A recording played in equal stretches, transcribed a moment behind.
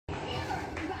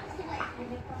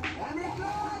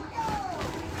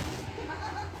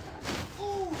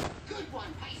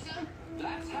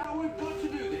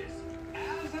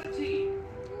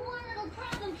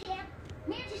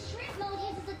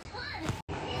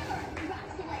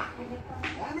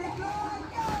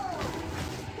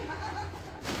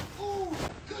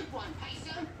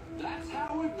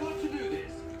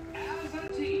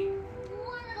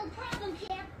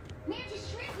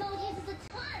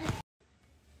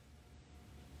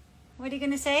What are you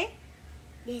going to say?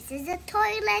 This is a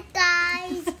toilet,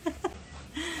 guys.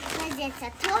 Because it's a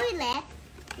toilet,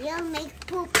 you'll make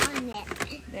poop on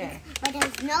it. There. But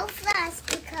there's no flush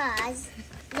because,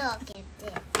 look at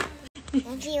this.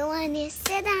 If you want to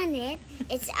sit on it,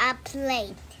 it's a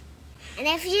plate. And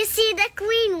if you see the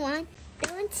green one,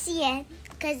 don't see it.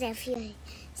 Because if you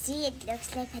see it,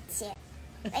 looks like a chair.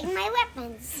 Like my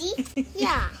weapon, see?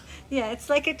 Yeah. Yeah, it's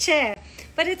like a chair.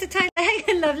 But it's a tiny... Hang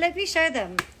on, love. Let me show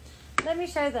them. Let me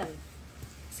show them.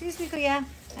 Excuse me, Kuya.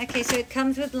 Okay, so it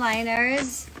comes with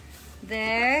liners.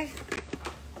 There.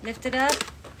 Lift it up.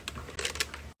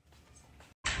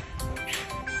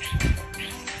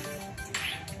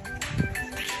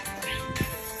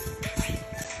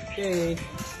 Okay,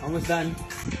 almost done.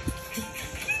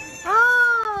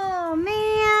 Oh,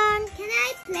 man. Can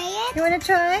I play it? You want to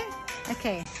try?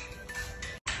 Okay.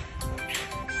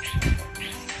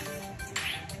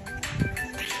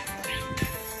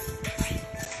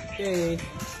 Okay,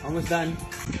 almost done.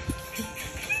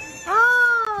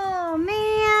 Oh,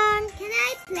 man. Can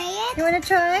I play it? You want to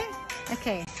try?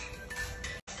 Okay.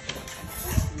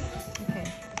 Okay.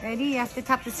 Ready? You have to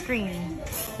tap the screen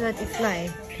so that it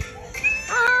fly.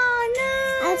 Oh,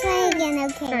 no. I'll try again,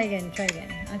 okay. Try again. Try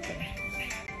again. Okay.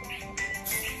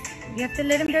 You have to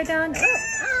let him go down. Oh.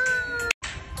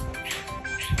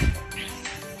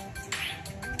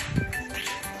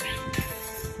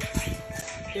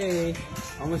 Okay,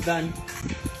 almost done.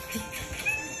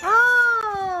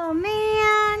 Oh,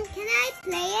 man. Can I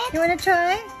play it? You want to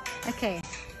try? Okay.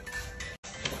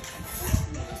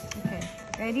 Okay.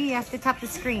 Ready? You have to tap the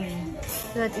screen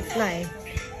so that it fly.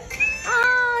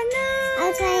 Oh, no.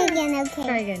 I'll try again, okay.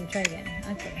 Try again. Try again.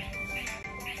 Okay.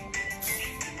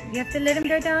 You have to let him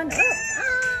go down. Oh.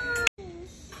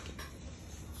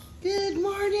 Good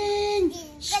morning,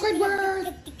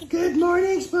 Squidward. Good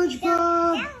morning,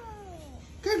 SpongeBob.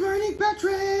 Good morning,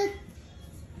 Patrick.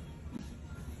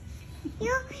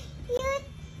 You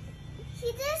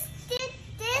just did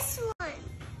this one.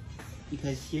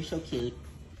 Because you're so cute.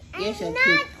 I'm You're so not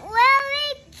cute.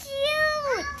 really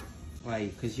cute. Why?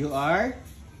 Because you are?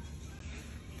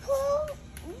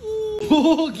 Poogie.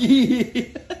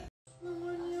 Poogie.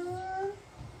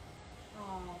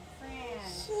 Oh, friends.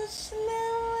 So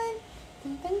smelling.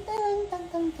 Dun, dun, dun, dun,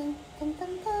 dun, dun, dun,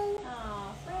 dun, dun.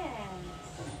 Oh, friends.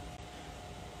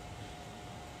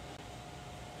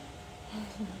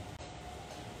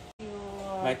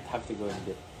 Might have to go in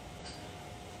the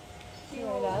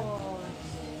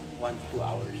 1-2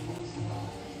 hours.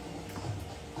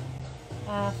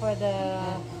 For the...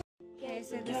 Okay,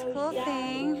 so this cool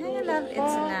thing, I love it's a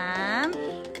lamp.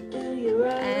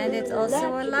 And it's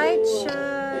also a light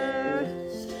show.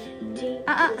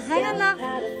 Hang on, love.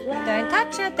 Don't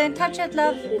touch it, don't touch it,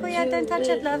 love. Kuya, don't touch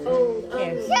it, love.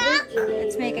 Here,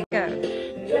 let's make it go.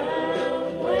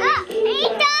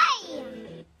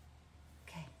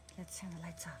 Okay, let's turn the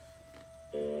lights off.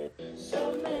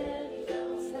 So the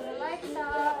lights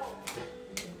off.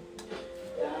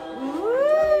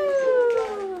 Ooh,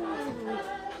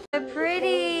 so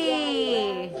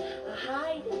pretty.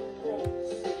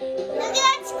 Look at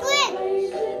that squid.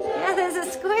 Yeah, there's a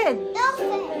squid.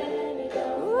 Dolphin.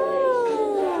 Ooh.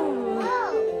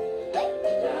 Oh. Okay,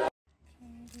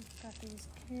 we've got these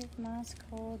cute mask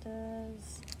holders.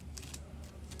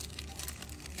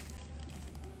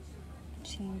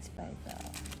 Chains by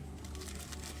Bell.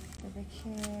 For the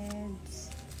kids.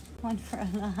 One for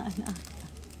Alana.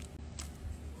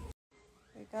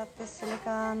 We got the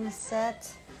silicone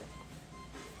set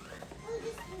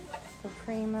for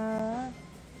Primo.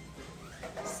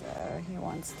 So he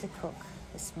wants to cook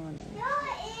this morning.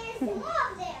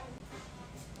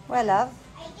 Well, love.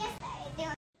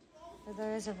 For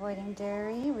those avoiding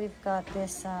dairy, we've got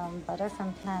this butter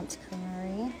from Plant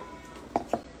Creamery.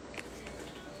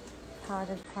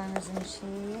 Powdered Parmesan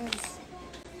cheese.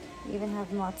 We even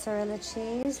have mozzarella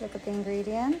cheese. Look at the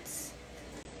ingredients.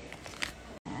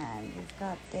 And we've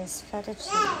got this feta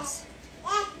cheese.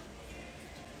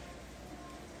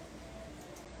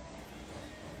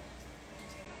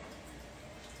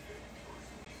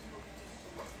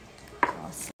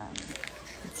 Awesome.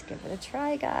 Let's give it a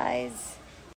try, guys.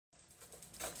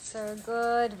 So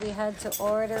good. We had to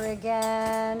order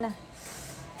again.